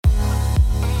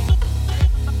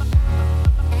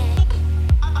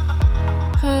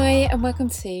Hi and welcome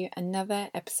to another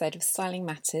episode of Styling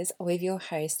Matters with your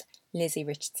host Lizzie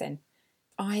Richardson.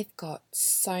 I've got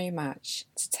so much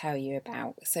to tell you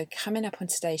about. So coming up on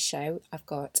today's show, I've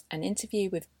got an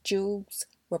interview with Jules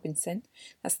Robinson.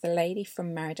 That's the lady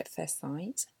from Married at First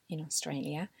Sight in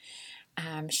Australia.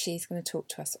 She's going to talk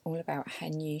to us all about her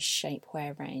new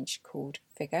shapewear range called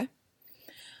Figur.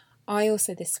 I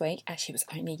also this week, actually it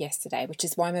was only yesterday, which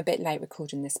is why I'm a bit late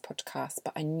recording this podcast,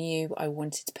 but I knew I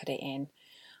wanted to put it in.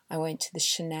 I went to the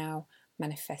Chanel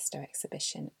Manifesto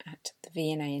exhibition at the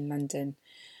V&A in London,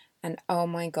 and oh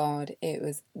my god, it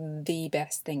was the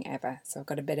best thing ever. So I've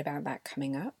got a bit about that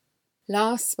coming up.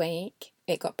 Last week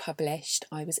it got published.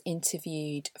 I was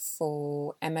interviewed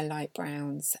for Emma Light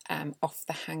Brown's Off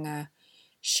the Hanger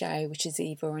show, which is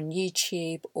either on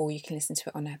YouTube or you can listen to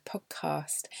it on her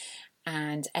podcast.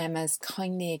 And Emma's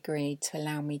kindly agreed to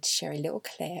allow me to share a little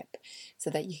clip so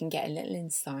that you can get a little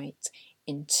insight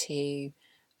into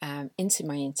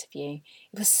my interview.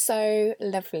 It was so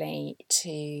lovely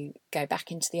to go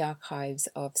back into the archives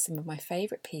of some of my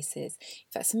favourite pieces.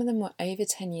 In fact, some of them were over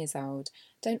 10 years old.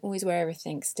 Don't always wear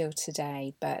everything still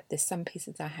today, but there's some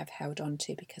pieces I have held on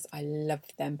to because I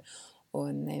loved them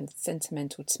and they're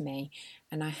sentimental to me.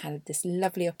 And I had this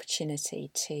lovely opportunity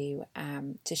to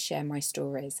share my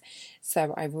stories.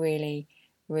 So I really,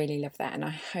 really love that. And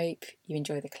I hope you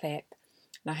enjoy the clip.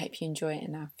 And I hope you enjoy it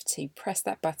enough to press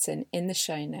that button in the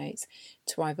show notes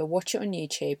to either watch it on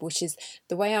YouTube, which is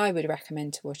the way I would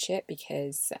recommend to watch it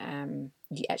because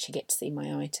you actually get to see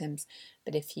my items.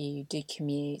 But if you do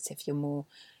commute, if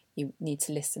you need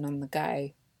to listen on the go,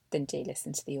 then do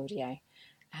listen to the audio.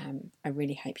 I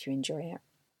really hope you enjoy it.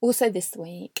 Also this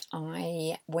week,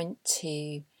 I went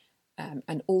to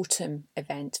an autumn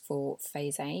event for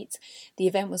Phase 8. The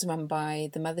event was run by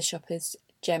the Mothershoppers,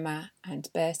 Gemma and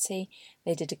Bertie.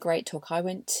 They did a great talk. I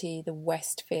went to the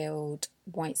Westfield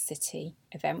White City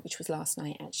event, which was last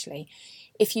night actually.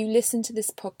 If you listen to this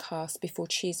podcast before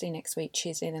Tuesday next week,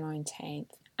 Tuesday the 19th,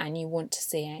 and you want to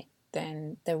see it,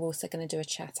 then they're also going to do a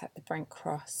chat at the Brent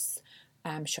Cross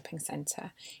shopping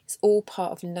centre. It's all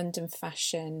part of London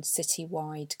Fashion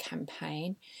citywide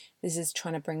campaign. This is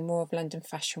trying to bring more of London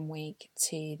Fashion Week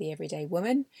to the everyday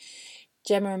woman.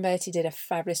 Gemma and Bertie did a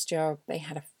fabulous job. They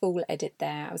had a full edit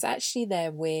there. I was actually there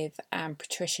with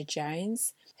Patricia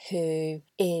Jones, who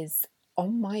is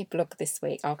on my blog this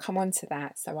week. I'll come on to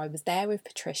that. So I was there with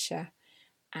Patricia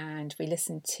and we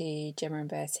listened to Gemma and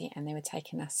Bertie and they were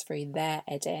taking us through their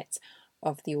edit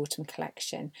of the autumn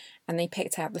collection. And they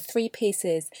picked out the three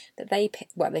pieces that they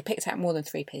picked out more than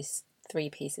three pieces,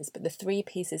 but the three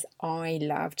pieces I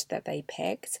loved that they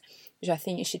picked, which I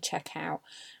think you should check out.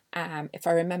 If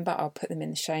I remember, I'll put them in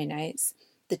the show notes.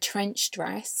 The trench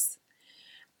dress,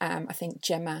 I think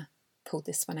Gemma pulled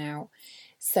this one out.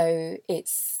 So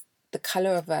it's the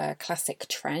colour of a classic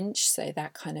trench, so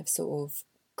that kind of sort of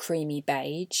creamy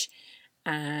beige,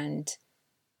 and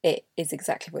it is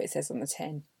exactly what it says on the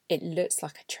tin. It looks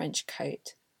like a trench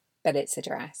coat, but it's a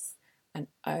dress. And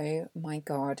oh my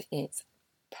God, it's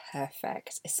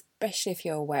perfect, especially if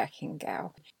you're a working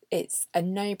girl. It's a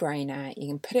no-brainer. You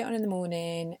can put it on in the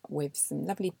morning with some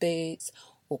lovely boots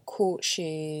or court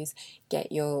shoes, get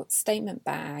your statement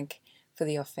bag for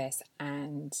the office,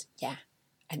 and yeah,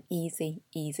 an easy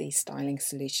styling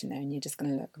solution there, and you're just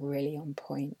going to look really on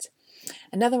point.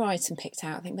 Another item picked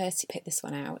out, I think Bertie picked this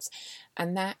one out,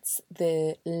 and that's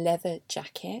the leather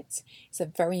jacket. It's a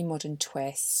very modern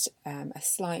twist, a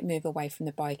slight move away from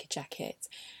the biker jacket.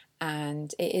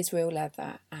 And it is real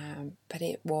leather, but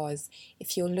it was,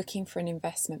 if you're looking for an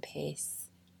investment piece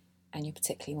and you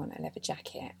particularly want a leather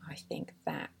jacket, I think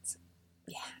that,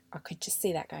 yeah, I could just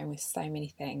see that going with so many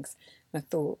things. And I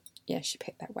thought, yeah, she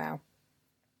picked that well.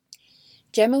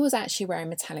 Gemma was actually wearing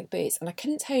metallic boots, and I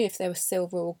couldn't tell you if they were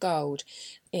silver or gold.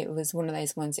 It was one of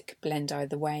those ones that could blend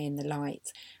either way in the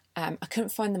light. I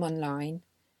couldn't find them online,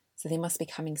 so they must be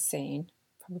coming soon,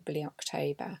 probably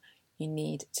October. You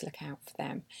need to look out for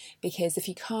them, because if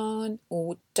you can't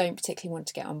or don't particularly want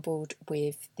to get on board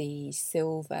with the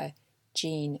silver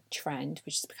jean trend,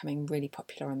 which is becoming really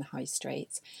popular on the high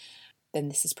streets, then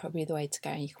this is probably the way to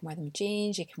go. You can wear them with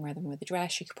jeans, you can wear them with a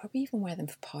dress, you could probably even wear them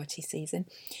for party season.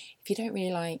 If you don't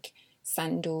really like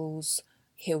sandals,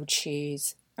 heeled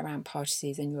shoes around party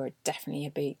season, you're definitely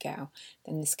a boot girl,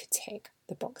 then this could tick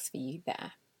the box for you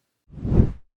there.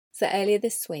 So earlier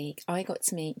this week, I got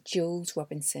to meet Jules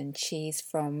Robinson. She's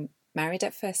from Married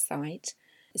at First Sight.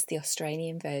 It's the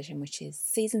Australian version, which is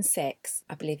season 6,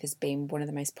 I believe has been one of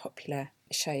the most popular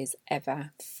shows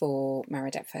ever for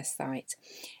Married at First Sight.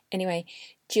 Anyway,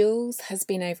 Jules has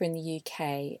been over in the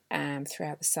UK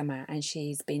throughout the summer, and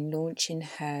she's been launching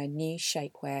her new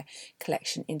shapewear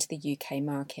collection into the UK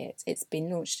market. It's been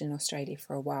launched in Australia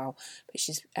for a while, but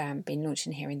she's been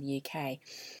launching here in the UK.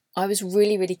 I was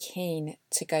really, really keen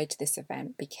to go to this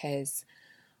event because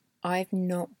I've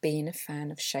not been a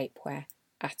fan of shapewear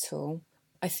at all.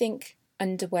 I think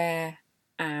underwear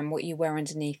and what you wear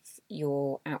underneath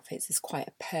your outfits is quite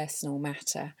a personal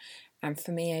matter. And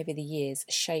for me, over the years,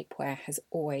 shapewear has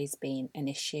always been an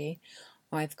issue.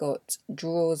 I've got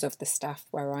drawers of the stuff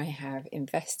where I have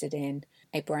invested in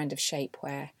a brand of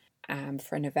shapewear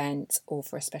for an event or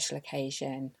for a special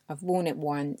occasion. I've worn it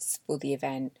once for the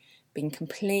event, been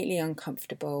completely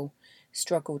uncomfortable,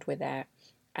 struggled with it,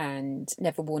 and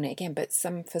never worn it again. But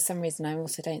for some reason, I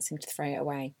also don't seem to throw it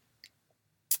away.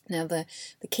 Now, the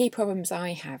key problems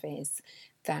I have is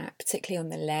that, particularly on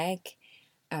the leg,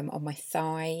 on my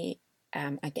thigh,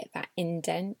 I get that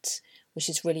indent, which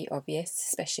is really obvious,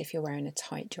 especially if you're wearing a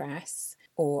tight dress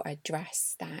or a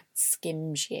dress that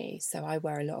skims you. So I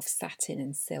wear a lot of satin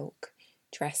and silk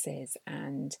dresses,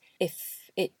 and if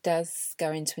it does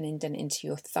go into an indent into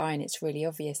your thigh and it's really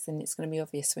obvious, then it's going to be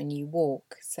obvious when you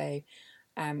walk. So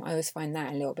I always find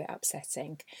that a little bit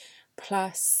upsetting.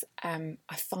 Plus,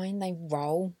 I find they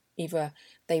roll. Either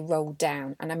they roll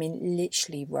down, and I mean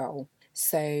literally roll.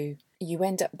 So you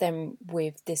end up then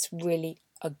with this really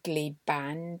ugly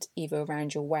band either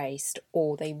around your waist,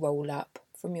 or they roll up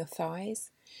from your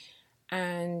thighs.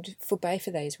 And for both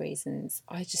of those reasons,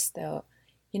 I just thought,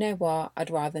 you know what, I'd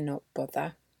rather not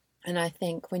bother. And I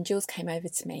think when Jules came over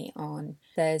to me on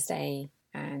Thursday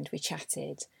and we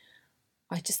chatted,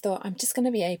 I just thought, I'm just going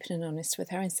to be open and honest with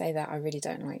her and say that I really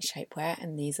don't like shapewear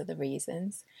and these are the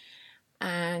reasons.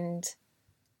 And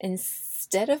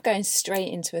instead of going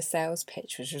straight into a sales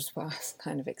pitch, which was what I was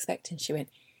kind of expecting, she went,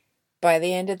 by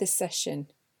the end of this session,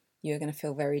 you're going to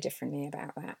feel very differently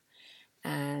about that.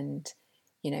 And,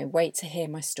 wait to hear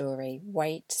my story,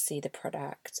 wait to see the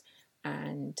product,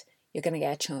 and you're going to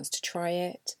get a chance to try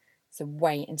it. So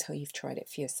wait until you've tried it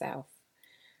for yourself.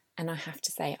 And I have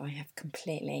to say, I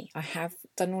have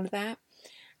done all of that,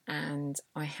 and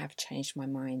I have changed my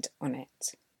mind on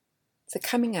it. So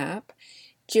coming up,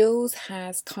 Jules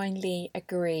has kindly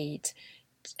agreed,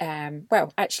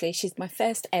 actually she's my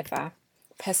first ever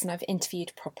person I've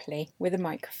interviewed properly with a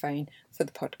microphone for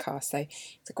the podcast. So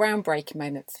it's a groundbreaking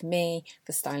moment for me,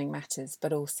 for Styling Matters,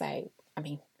 but also,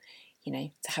 to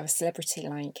have a celebrity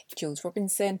like Jules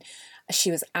Robinson.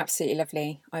 She was absolutely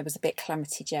lovely. I was a bit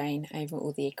Calamity Jane over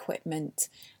all the equipment,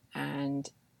 and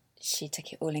she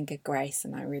took it all in good grace,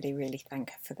 and I really, really thank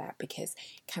her for that, because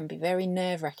it can be very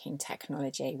nerve-wracking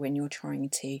technology when you're trying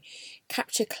to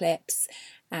capture clips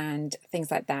and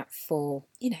things like that for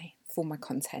my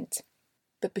content.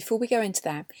 But before we go into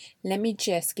that, let me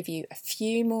just give you a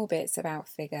few more bits about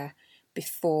Figur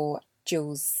before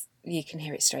Jules. You can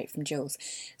hear it straight from Jules.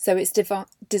 So it's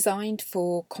designed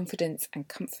for confidence and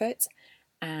comfort,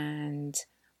 and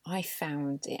I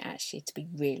found it actually to be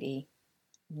really,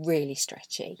 really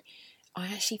stretchy. I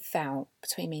actually felt,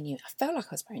 between me and you, I felt like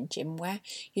I was wearing gym wear.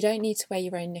 You don't need to wear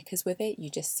your own knickers with it. You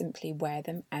just simply wear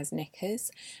them as knickers.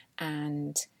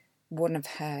 And one of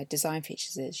her design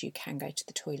features is you can go to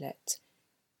the toilet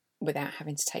without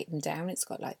having to take them down. It's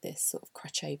got like this sort of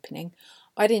crotch opening.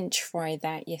 I didn't try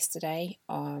that yesterday.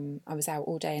 I was out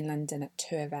all day in London at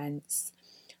 2 events.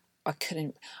 I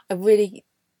really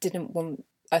didn't want,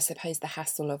 I suppose, the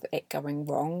hassle of it going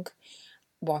wrong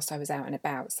whilst I was out and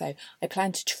about. So I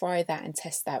plan to try that and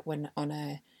test that when on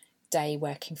a day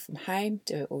working from home,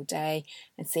 do it all day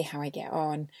and see how I get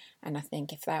on. And I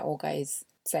think if that all goes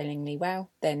sailingly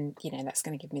well, then, that's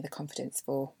going to give me the confidence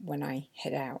for when I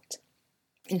head out.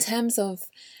 In terms of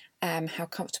how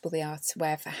comfortable they are to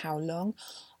wear for how long,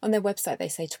 on their website they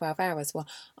say 12 hours. Well,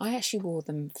 I actually wore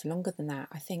them for longer than that.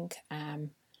 I think I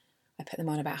put them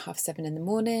on about 7:30 in the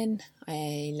morning.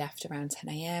 I left around 10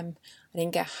 a.m. I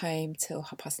didn't get home till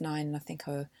 9:30, and I think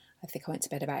I went to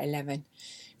bed about 11.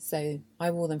 So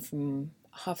I wore them from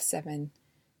 7:30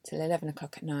 till 11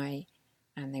 o'clock at night,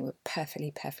 and they were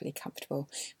perfectly, perfectly comfortable.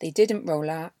 They didn't roll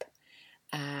up.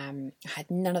 I had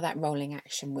none of that rolling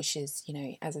action, which is,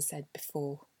 as I said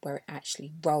before, where it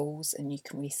actually rolls and you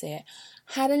can really see it.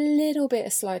 Had a little bit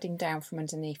of sliding down from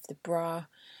underneath the bra,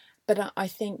 but I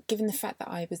think given the fact that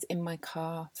I was in my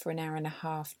car for an hour and a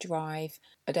half drive,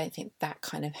 I don't think that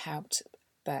kind of helped.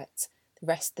 But the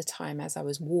rest of the time, as I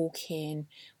was walking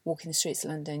the streets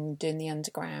of London, doing the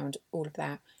underground, all of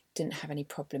that, didn't have any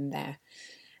problem there.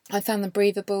 I found them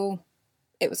breathable.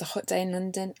 It was a hot day in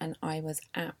London and I was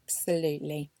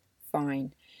absolutely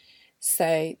fine.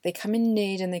 So they come in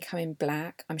nude and they come in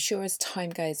black. I'm sure as time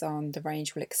goes on, the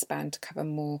range will expand to cover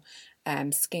more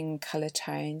skin colour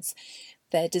tones.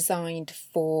 They're designed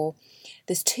for,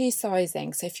 there's 2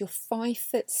 sizing. So if you're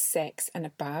 5'6" and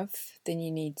above, then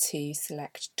you need to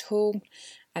select tall.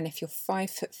 And if you're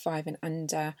 5'5" and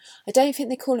under, I don't think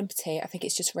they call them petite, I think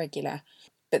it's just regular.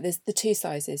 But there's the 2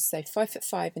 sizes, so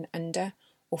 5'5" and under,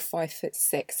 or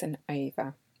 5'6" and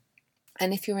over.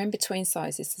 And if you're in between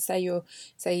sizes, so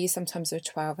say you sometimes are a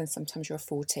 12 and sometimes you're a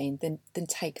 14, then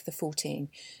take the 14.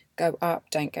 Go up,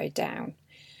 don't go down.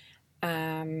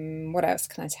 What else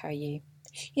can I tell you?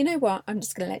 You know what? I'm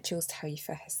just going to let Jules tell you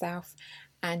for herself.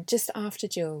 And just after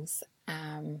Jules,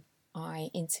 I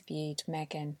interviewed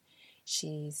Megan.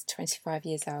 She's 25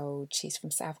 years old. She's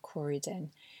from South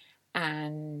Croydon.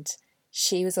 And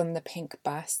she was on the pink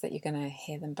bus that you're going to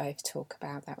hear them both talk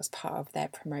about. That was part of their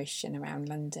promotion around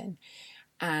London.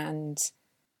 And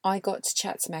I got to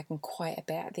chat to Megan quite a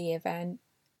bit at the event.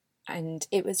 And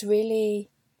it was really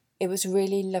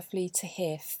lovely to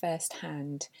hear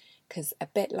firsthand, because a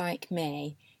bit like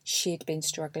me, she'd been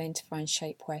struggling to find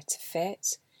shapewear to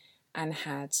fit and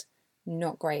had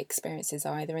not great experiences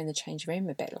either in the change room,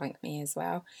 a bit like me as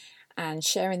well. And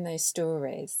sharing those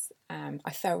stories,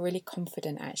 I felt really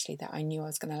confident actually that I knew I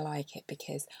was going to like it,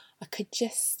 because I could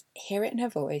just hear it in her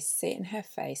voice, see it in her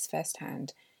face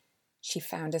firsthand. She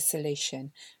found a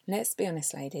solution. And let's be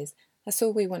honest, ladies, that's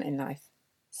all we want in life,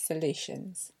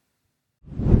 solutions.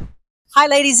 Hi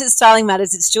ladies, it's Styling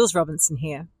Matters. It's Jules Robinson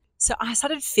here. So I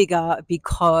started Figur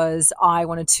because I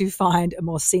wanted to find a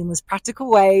more seamless, practical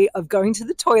way of going to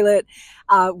the toilet,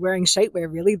 wearing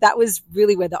shapewear really. That was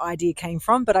really where the idea came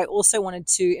from. But I also wanted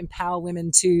to empower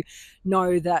women to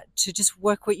know that to just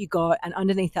work what you got, and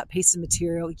underneath that piece of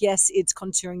material, yes, it's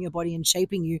contouring your body and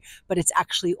shaping you, but it's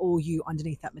actually all you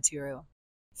underneath that material.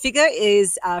 Figur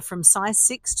is from size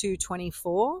 6 to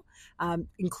 24.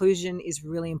 Inclusion is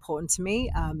really important to me,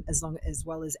 as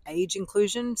well as age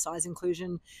inclusion, size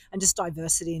inclusion, and just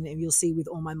diversity. And you'll see with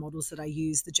all my models that I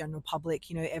use, the general public,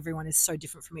 everyone is so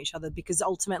different from each other, because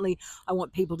ultimately I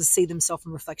want people to see themselves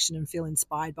in reflection and feel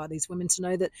inspired by these women, to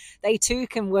know that they too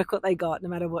can work what they got, no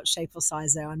matter what shape or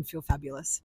size they are, and feel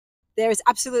fabulous. There is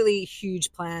absolutely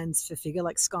huge plans for Figur,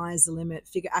 like sky's the limit.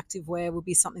 Figur activewear will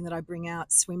be something that I bring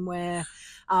out, swimwear.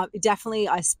 Definitely,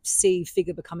 I see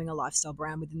Figur becoming a lifestyle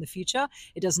brand within the future.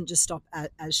 It doesn't just stop as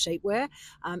shapewear.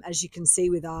 As you can see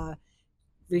with our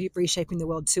Reshaping the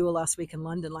World tour last week in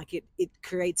London, like it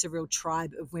creates a real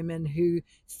tribe of women who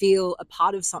feel a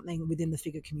part of something within the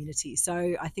Figur community.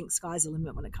 So I think sky's the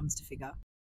limit when it comes to Figur.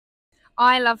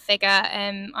 I love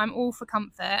Figur. I'm all for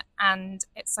comfort, and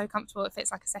it's so comfortable it fits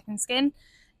like a second skin.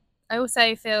 I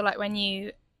also feel like when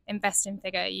you invest in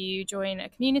Figur, you join a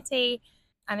community,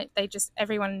 and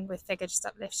everyone with Figur just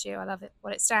uplifts you. I love it,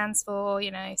 what it stands for.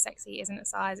 Sexy isn't a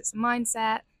size, it's a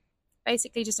mindset.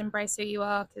 Basically, just embrace who you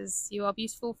are, because you are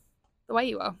beautiful the way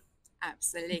you are.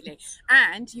 Absolutely.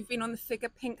 And you've been on the Figur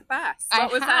pink bus.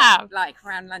 What was that like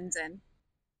around London?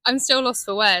 I'm still lost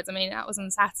for words. I mean, that was on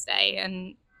Saturday,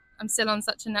 and I'm still on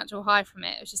such a natural high from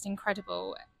it. It was just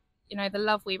incredible. The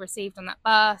love we received on that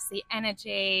bus, the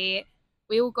energy.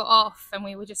 We all got off and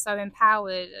we were just so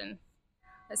empowered, and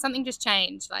something just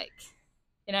changed. I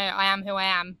am who I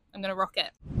am. I'm going to rock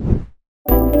it.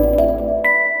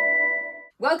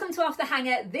 Welcome to Off the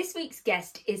Hanger. This week's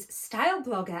guest is style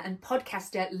blogger and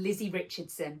podcaster Lizzie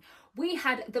Richardson. We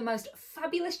had the most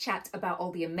fabulous chat about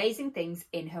all the amazing things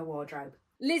in her wardrobe.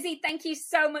 Lizzie, thank you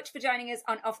so much for joining us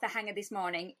on Off the Hanger this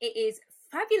morning. It is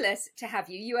fabulous to have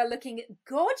you. You are looking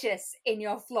gorgeous in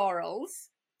your florals.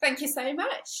 Thank you so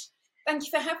much. Thank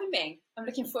you for having me. I'm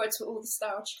looking forward to all the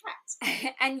style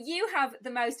chat. And you have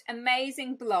the most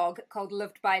amazing blog called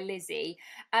Loved by Lizzie.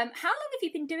 How long have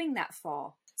you been doing that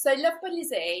for? So Loved by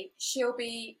Lizzie, she'll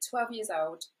be 12 years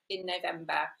old in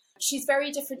November. She's very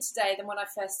different today than when I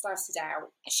first started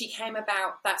out. She came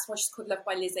about, that's why she's called Loved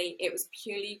by Lizzie. It was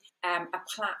purely a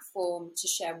platform to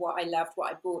share what I loved,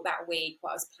 what I bought that week,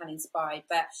 what I was planning to buy.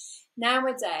 But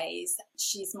nowadays,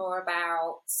 she's more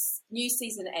about new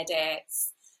season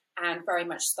edits and very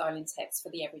much styling tips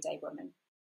for the everyday woman.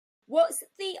 What's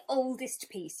the oldest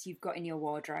piece you've got in your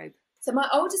wardrobe? So my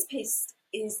oldest piece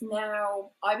is now,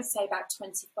 I would say, about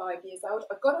 25 years old.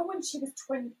 I got her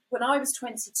when I was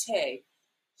 22.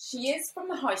 She is from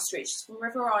the high street. She's from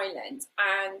River Island,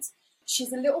 and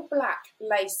she's a little black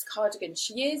lace cardigan.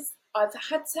 I've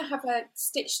had to have her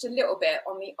stitched a little bit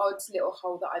on the odd little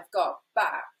hole that I've got.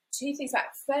 But 2 things about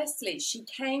it. Firstly, she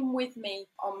came with me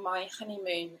on my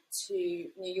honeymoon to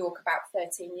New York about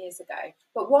 13 years ago.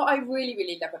 But what I really,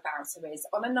 really love about her is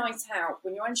on a night out,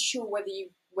 when you're unsure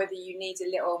whether you need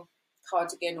a little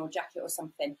cardigan or jacket or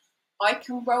something, I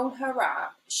can roll her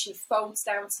up, she folds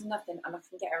down to nothing, and I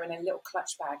can get her in a little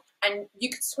clutch bag. And you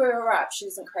could screw her up, she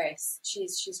doesn't crease.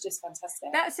 She's just fantastic.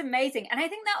 That's amazing. And I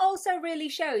think that also really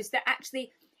shows that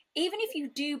actually, even if you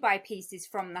do buy pieces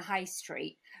from the high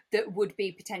street that would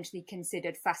be potentially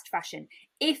considered fast fashion,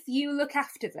 if you look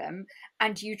after them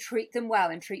and you treat them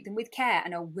well and treat them with care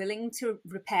and are willing to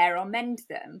repair or mend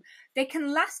them, they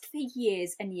can last for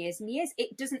years and years and years.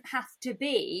 It doesn't have to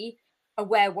be a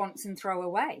wear once and throw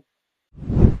away.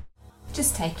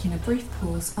 Just taking a brief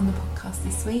pause on the podcast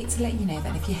this week to let you know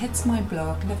that if you head to my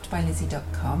blog,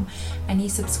 lovedbylizzie.com, and you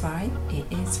subscribe, it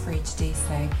is free to do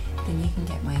so, then you can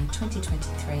get my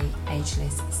 2023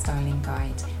 Ageless Styling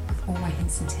Guide with all my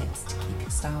hints and tips to keep your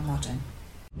style modern.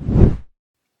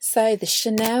 So the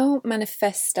Chanel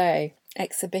Manifesto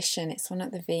exhibition, it's on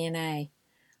at the V&A.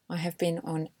 I have been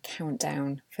on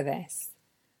countdown for this.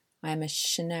 I am a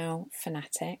Chanel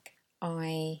fanatic.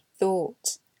 I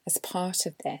thought as part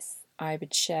of this I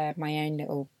would share my own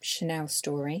little Chanel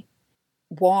story.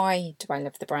 Why do I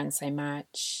love the brand so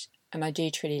much? And I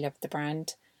do truly love the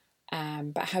brand.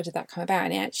 But how did that come about?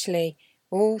 And it actually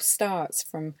all starts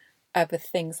from other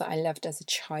things that I loved as a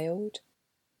child.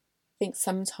 I think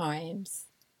sometimes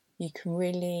you can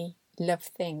really love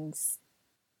things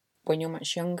when you're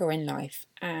much younger in life,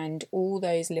 and all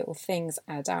those little things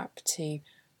add up to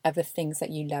other things that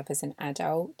you love as an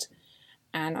adult.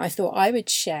 And I thought I would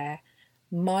share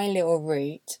my little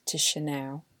route to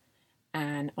Chanel,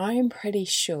 and I am pretty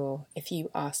sure if you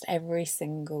asked every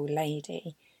single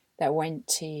lady that went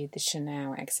to the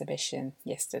Chanel exhibition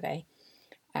yesterday,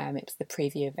 it was the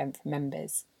preview event for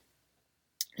members,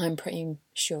 I'm pretty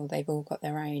sure they've all got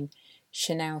their own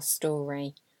Chanel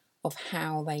story of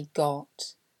how they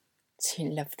got to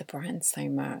love the brand so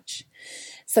much.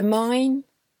 So mine,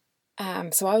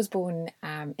 so I was born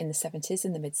in the 70s,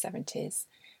 in the mid-70s,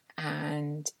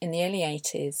 and in the early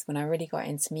 80s, when I really got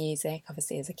into music,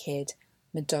 obviously as a kid,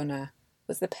 Madonna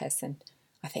was the person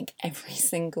I think every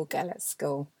single girl at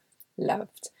school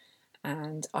loved.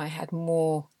 And I had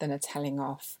more than a telling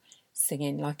off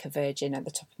singing like a virgin at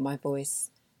the top of my voice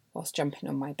whilst jumping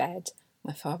on my bed.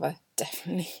 My father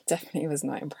definitely was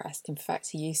not impressed. In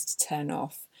fact, he used to turn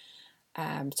off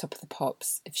Top of the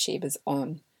Pops if she was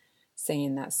on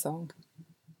singing that song.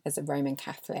 As a Roman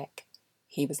Catholic,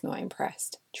 he was not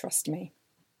impressed, trust me.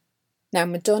 Now,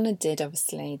 Madonna did,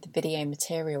 obviously, the video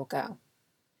Material Girl.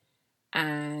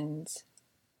 And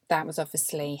that was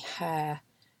obviously her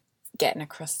getting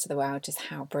across to the world just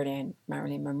how brilliant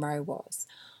Marilyn Monroe was.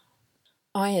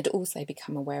 I had also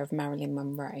become aware of Marilyn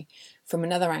Monroe from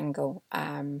another angle.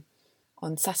 On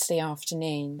Saturday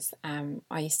afternoons,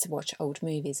 I used to watch old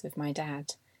movies with my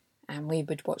dad. And we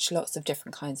would watch lots of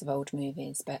different kinds of old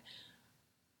movies, but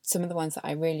some of the ones that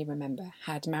I really remember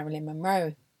had Marilyn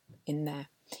Monroe in there.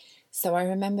 So I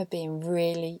remember being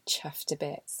really chuffed to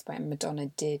bits when Madonna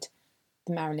did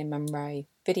the Marilyn Monroe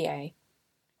video,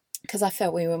 because I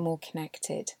felt we were more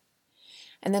connected.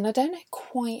 And then I don't know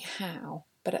quite how,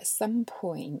 but at some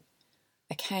point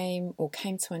I came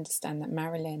to understand that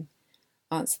Marilyn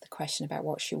answered the question about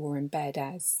what she wore in bed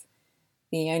as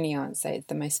the only answer,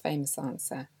 the most famous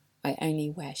answer, I only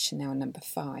wear Chanel No.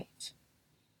 5.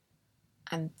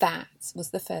 And that was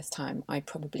the first time I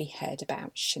probably heard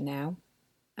about Chanel.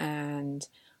 And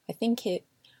I think it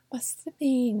must have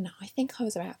been, I think I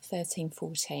was about 13,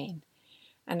 14.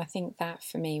 And I think that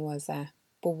for me was well,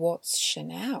 what's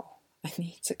Chanel? I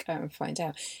need to go and find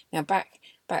out. Now, back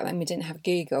then we didn't have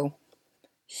Google.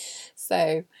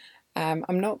 So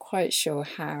I'm not quite sure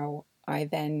how I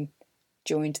then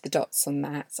joined the dots on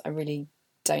that. I really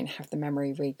don't have the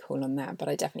memory recall on that, but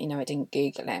I definitely know I didn't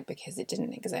Google it because it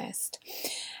didn't exist.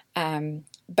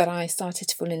 But I started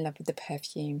to fall in love with the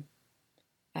perfume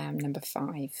No.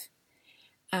 5.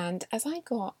 And as I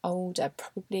got older,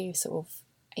 probably sort of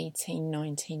 18,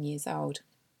 19 years old,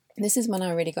 this is when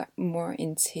I really got more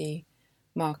into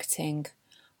marketing.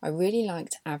 I really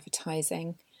liked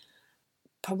advertising,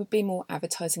 probably more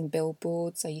advertising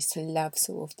billboards. I used to love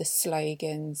sort of the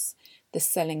slogans, the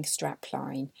selling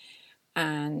strapline.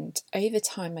 And over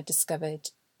time I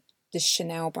discovered the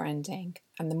Chanel branding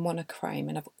and the monochrome,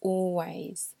 and I've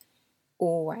always,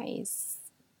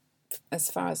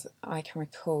 as far as I can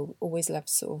recall, always loved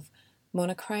sort of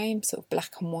monochrome, sort of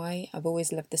black and white. I've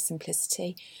always loved the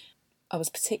simplicity. I was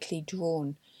particularly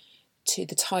drawn to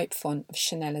the type font of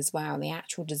Chanel as well, the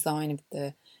actual design of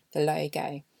the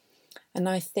logo. And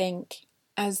I think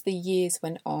as the years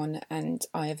went on and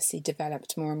I obviously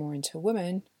developed more and more into a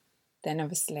woman, then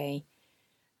obviously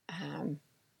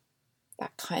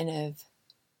that kind of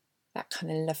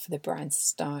love for the brand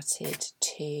started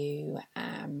to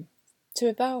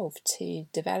evolve, to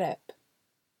develop.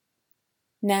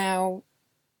 Now,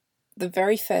 the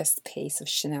very first piece of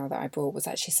Chanel that I bought was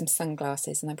actually some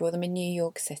sunglasses, and I bought them in New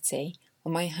York City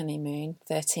on my honeymoon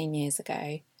 13 years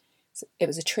ago. So it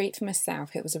was a treat for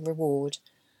myself, it was a reward.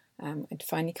 I'd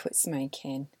finally quit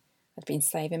smoking, I'd been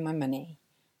saving my money,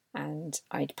 and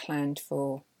I'd planned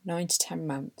for 9 to 10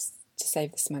 months to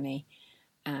save this money,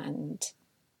 and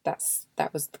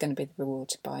that was going to be the reward,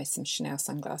 to buy some Chanel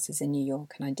sunglasses in New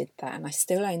York, and I did that, and I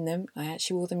still own them. I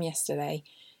actually wore them yesterday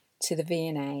to the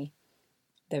V&A.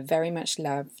 They're very much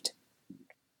loved.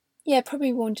 Yeah,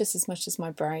 probably worn just as much as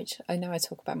my brooch. I know I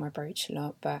talk about my brooch a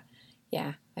lot, but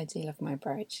yeah, I do love my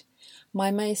brooch.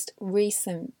 My most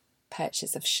recent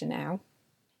purchase of Chanel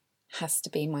has to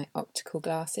be my optical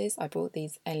glasses. I bought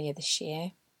these earlier this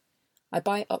year. I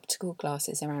buy optical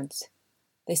glasses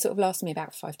they sort of last me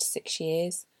about 5 to 6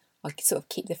 years. I sort of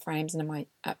keep the frames and I might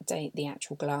update the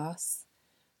actual glass.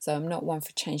 So I'm not one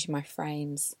for changing my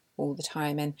frames all the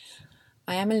time. And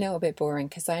I am a little bit boring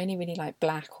because I only really like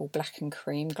black or black and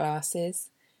cream glasses.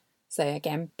 So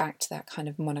again, back to that kind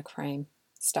of monochrome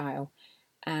style.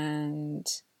 And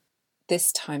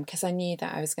this time, because I knew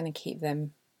that I was going to keep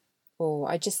them,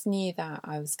 or I just knew that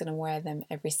I was going to wear them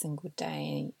every single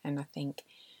day. And I think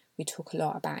we talk a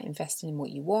lot about investing in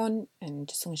what you want, and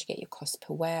as long as you get your cost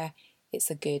per wear, it's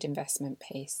a good investment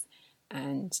piece.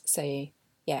 And so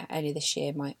yeah, earlier this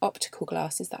year, my optical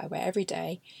glasses that I wear every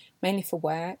day, mainly for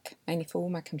work, mainly for all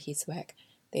my computer work,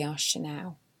 they are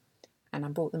Chanel. And I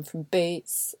bought them from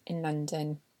Boots in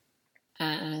London.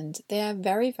 And they are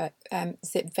very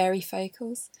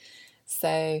focals.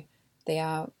 So they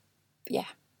are, yeah,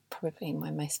 probably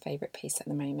my most favourite piece at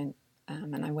the moment.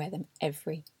 And I wear them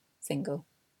every single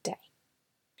day.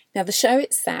 Now, the show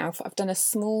itself, I've done a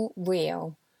small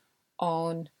reel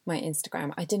on my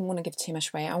Instagram. I didn't want to give too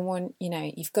much away.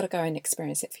 You've got to go and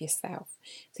experience it for yourself.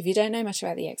 So if you don't know much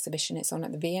about the exhibition, it's on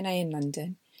at the V&A in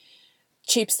London.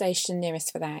 Tube station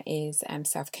nearest for that is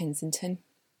South Kensington.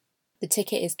 The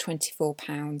ticket is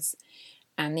 £24,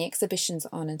 and the exhibition's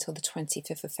on until the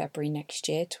 25th of February next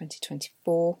year,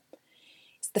 2024.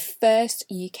 It's the first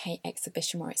UK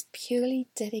exhibition where it's purely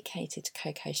dedicated to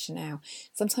Coco Chanel.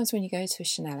 Sometimes when you go to a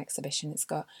Chanel exhibition, it's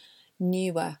got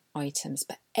newer items,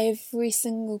 but every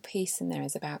single piece in there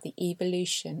is about the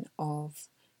evolution of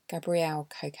Gabrielle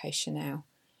Coco Chanel.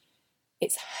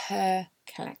 It's her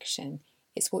collection.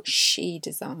 It's what she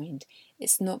designed.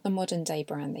 It's not the modern day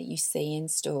brand that you see in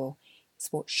store.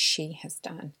 It's what she has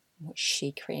done, what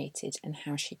she created, and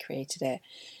how she created it.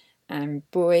 And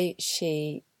boy,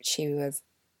 she was,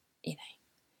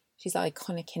 she's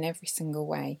iconic in every single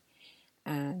way,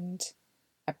 and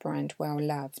a brand well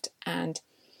loved. And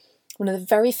one of the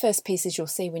very first pieces you'll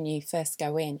see when you first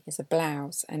go in is a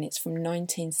blouse, and it's from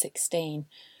 1916,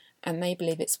 and they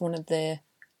believe it's one of the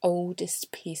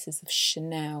oldest pieces of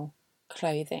Chanel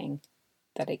clothing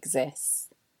that exists.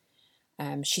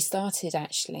 She started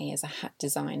actually as a hat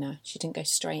designer. She didn't go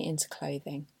straight into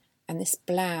clothing. And this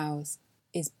blouse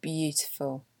is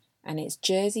beautiful, and it's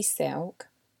jersey silk,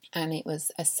 and it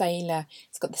was a sailor.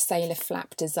 It's got the sailor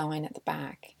flap design at the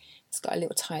back. It's got a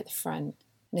little tie at the front.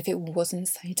 And if it wasn't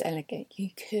so delicate,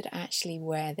 you could actually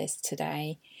wear this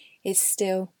today. It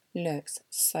still looks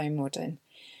so modern.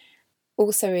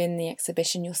 Also in the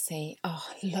exhibition, you'll see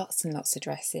lots and lots of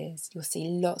dresses. You'll see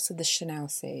lots of the Chanel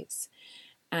suits.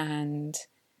 And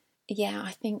yeah,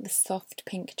 I think the soft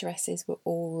pink dresses were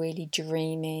all really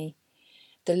dreamy.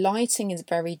 The lighting is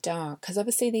very dark because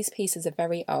obviously these pieces are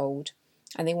very old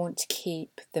and they want to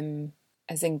keep them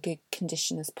as in good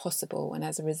condition as possible, and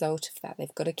as a result of that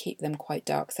they've got to keep them quite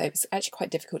dark, so it's actually quite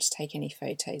difficult to take any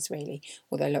photos really,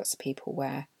 although lots of people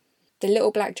wear. The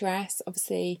little black dress,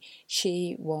 obviously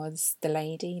she was the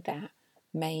lady that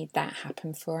made that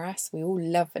happen for us. We all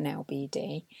love an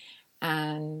LBD,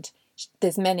 and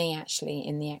there's many actually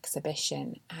in the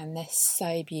exhibition, and they're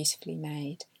so beautifully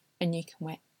made, and you can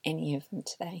wear any of them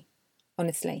today.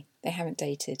 Honestly, they haven't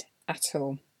dated at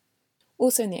all.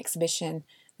 Also in the exhibition,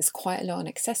 there's quite a lot on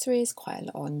accessories, quite a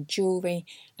lot on jewellery,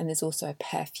 and there's also a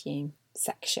perfume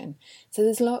section. So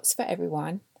there's lots for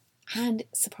everyone, and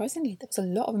surprisingly there was a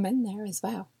lot of men there as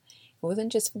well. It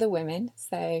wasn't just for the women,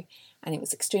 and it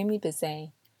was extremely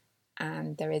busy,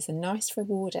 and there is a nice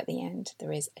reward at the end.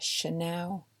 There is a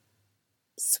Chanel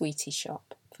sweetie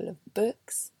shop full of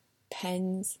books,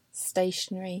 pens,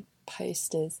 stationery,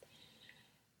 posters.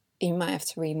 You might have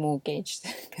to remortgage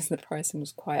because the pricing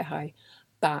was quite high,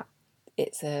 but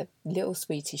it's a little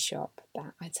sweetie shop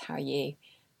that I tell you,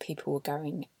 people were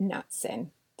going nuts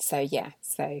in. So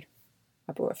I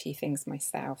bought a few things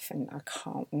myself, and I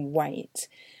can't wait.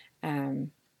 I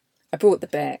bought the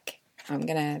book. I'm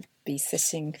going to be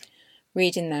sitting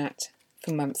reading that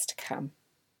for months to come.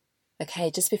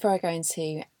 Okay, just before I go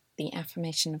into the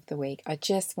affirmation of the week, I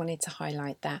just wanted to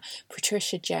highlight that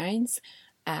Patricia Jones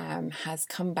has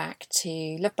come back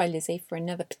to Love by Lizzie for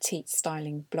another petite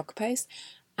styling blog post,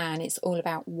 and it's all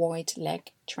about wide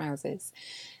leg trousers.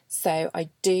 So I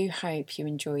do hope you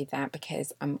enjoy that,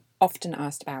 because I'm often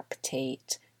asked about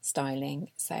petite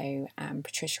styling. So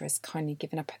Patricia has kindly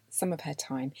given up some of her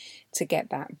time to get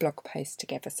that blog post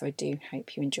together. So I do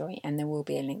hope you enjoy, and there will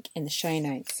be a link in the show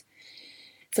notes.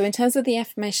 So in terms of the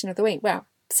affirmation of the week, well,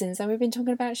 since we've been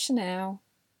talking about Chanel,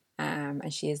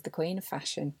 and she is the queen of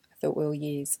fashion, I thought we'll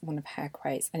use one of her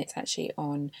quotes, and it's actually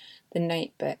on the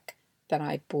notebook that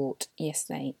I bought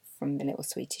yesterday from the Little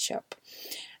Sweetie shop.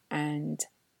 And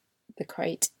the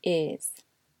quote is,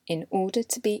 "In order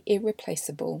to be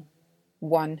irreplaceable,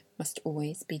 one must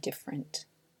always be different."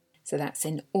 So that's,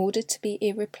 in order to be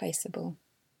irreplaceable,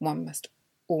 one must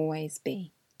always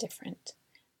be different.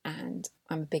 And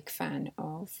I'm a big fan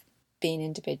of being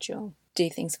individual. Do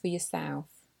things for yourself.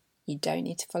 You don't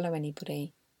need to follow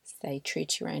anybody. Stay true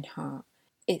to your own heart.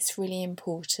 It's really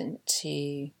important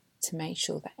to make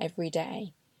sure that every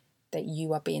day that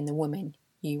you are being the woman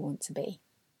you want to be.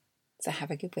 So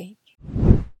have a good week.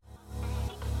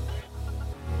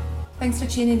 Thanks for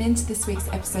tuning in to this week's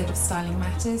episode of Styling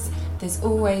Matters. There's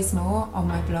always more on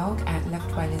my blog at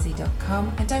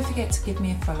lovedbylizzie.com, and don't forget to give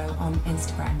me a follow on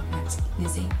Instagram at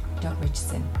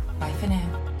lizzie.richardson. Bye for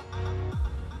now.